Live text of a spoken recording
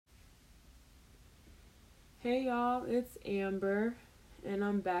Hey y'all, it's Amber, and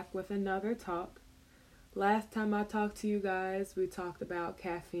I'm back with another talk. Last time I talked to you guys, we talked about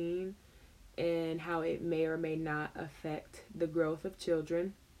caffeine and how it may or may not affect the growth of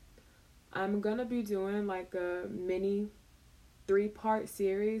children. I'm gonna be doing like a mini three-part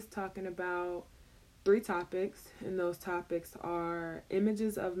series talking about three topics, and those topics are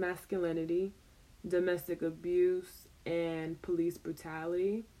images of masculinity, domestic abuse, and police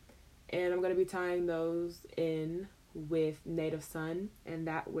brutality. And I'm going to be tying those in with Native Son, and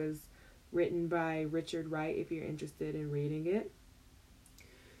that was written by Richard Wright if you're interested in reading it.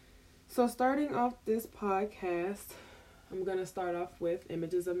 So, starting off this podcast, I'm going to start off with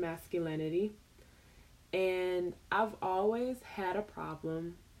images of masculinity. And I've always had a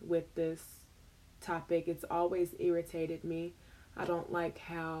problem with this topic. It's always irritated me. I don't like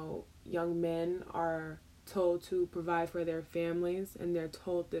how young men are told to provide for their families, and they're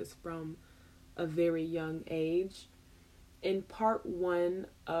told this from a very young age. In part one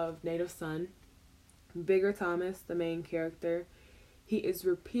of Native Son, Bigger Thomas, the main character, he is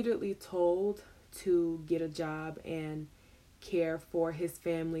repeatedly told to get a job and care for his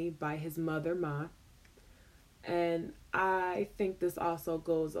family by his mother, Ma. And I think this also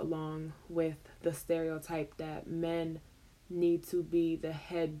goes along with the stereotype that men need to be the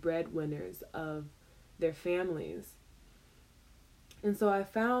head breadwinners of their families. And so I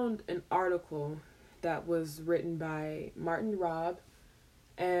found an article that was written by Martin Robb,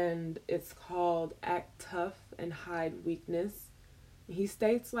 and it's called Act Tough and Hide Weakness. He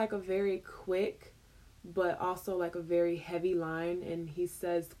states like a very quick but also like a very heavy line, and he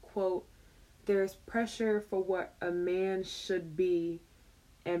says, quote, "There's pressure for what a man should be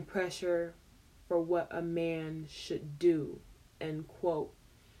and pressure for what a man should do," end quote.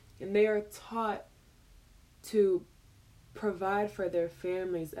 And they are taught to provide for their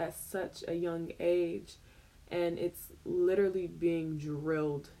families at such a young age, and it's literally being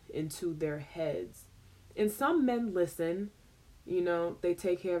drilled into their heads. And some men listen, they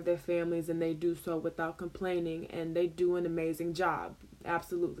take care of their families and they do so without complaining, and they do an amazing job.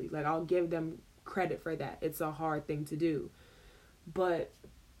 Absolutely. Like, I'll give them credit for that. It's a hard thing to do. But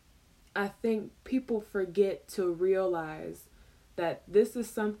I think people forget to realize that this is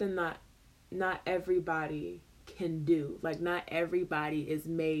something that not everybody can do. Like, not everybody is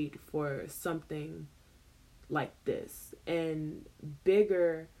made for something like this. And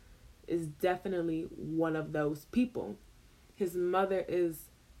Bigger is definitely one of those people. His mother is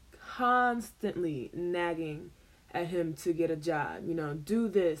constantly nagging at him to get a job, do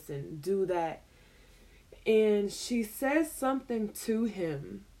this and do that. And she says something to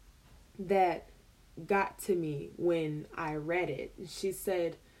him that got to me when I read it. She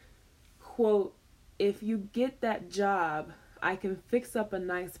said, quote, "If you get that job, I can fix up a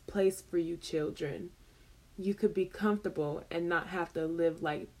nice place for you children. You could be comfortable and not have to live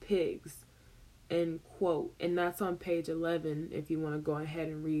like pigs," end quote. And that's on page 11 if you want to go ahead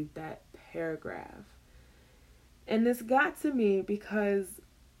and read that paragraph. And this got to me because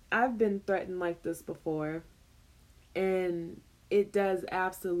I've been threatened like this before, and it does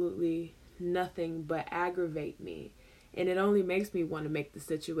absolutely nothing but aggravate me. And it only makes me want to make the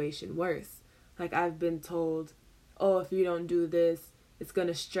situation worse. Like, I've been told, oh, if you don't do this, it's going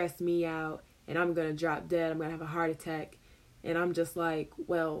to stress me out and I'm going to drop dead. I'm going to have a heart attack. And I'm just like,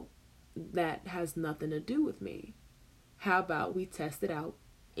 well, that has nothing to do with me. How about we test it out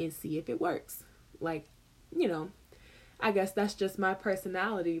and see if it works? Like, I guess that's just my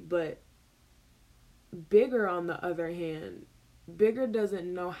personality. But Bigger, on the other hand, Bigger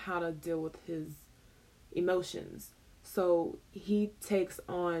doesn't know how to deal with his emotions. So he takes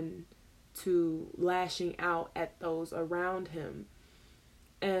on to lashing out at those around him.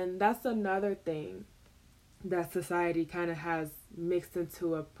 And that's another thing that society kind of has mixed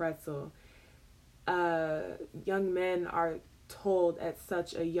into a pretzel. Young men are told at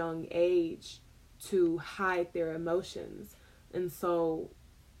such a young age to hide their emotions. And so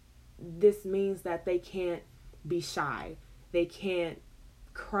this means that they can't be shy. They can't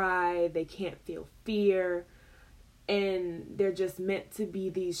cry. They can't feel fear. And they're just meant to be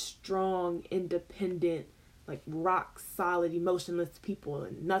these strong, independent, like rock solid, emotionless people,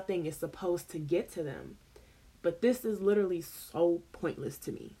 and nothing is supposed to get to them. But this is literally so pointless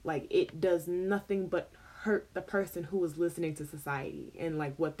to me. Like, it does nothing but hurt the person who is listening to society and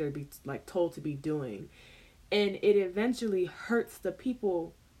like what they're told to be doing. And it eventually hurts the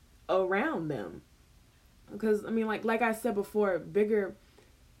people around them. Because like I said before, Bigger,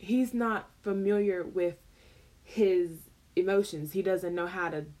 he's not familiar with his emotions. He doesn't know how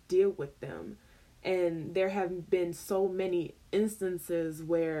to deal with them. And there have been so many instances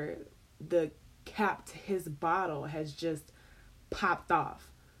where the cap to his bottle has just popped off,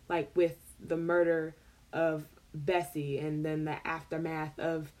 like with the murder of Bessie and then the aftermath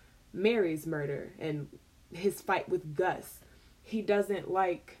of Mary's murder and his fight with Gus. He doesn't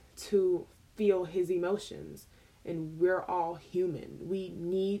like to feel his emotions, and we're all human. We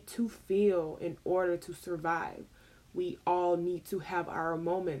need to feel in order to survive. We all need to have our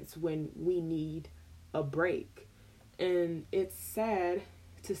moments when we need a break. And it's sad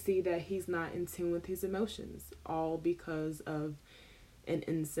to see that he's not in tune with his emotions, all because of an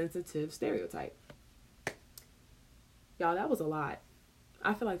insensitive stereotype. Y'all, that was a lot.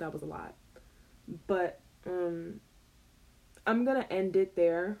 I feel like that was a lot. But I'm going to end it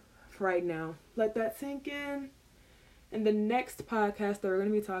there for right now. Let that sink in. And the next podcast that we're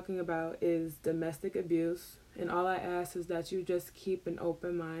going to be talking about is domestic abuse. And all I ask is that you just keep an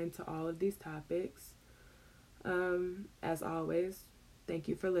open mind to all of these topics. As always, thank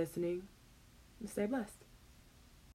you for listening. Stay blessed.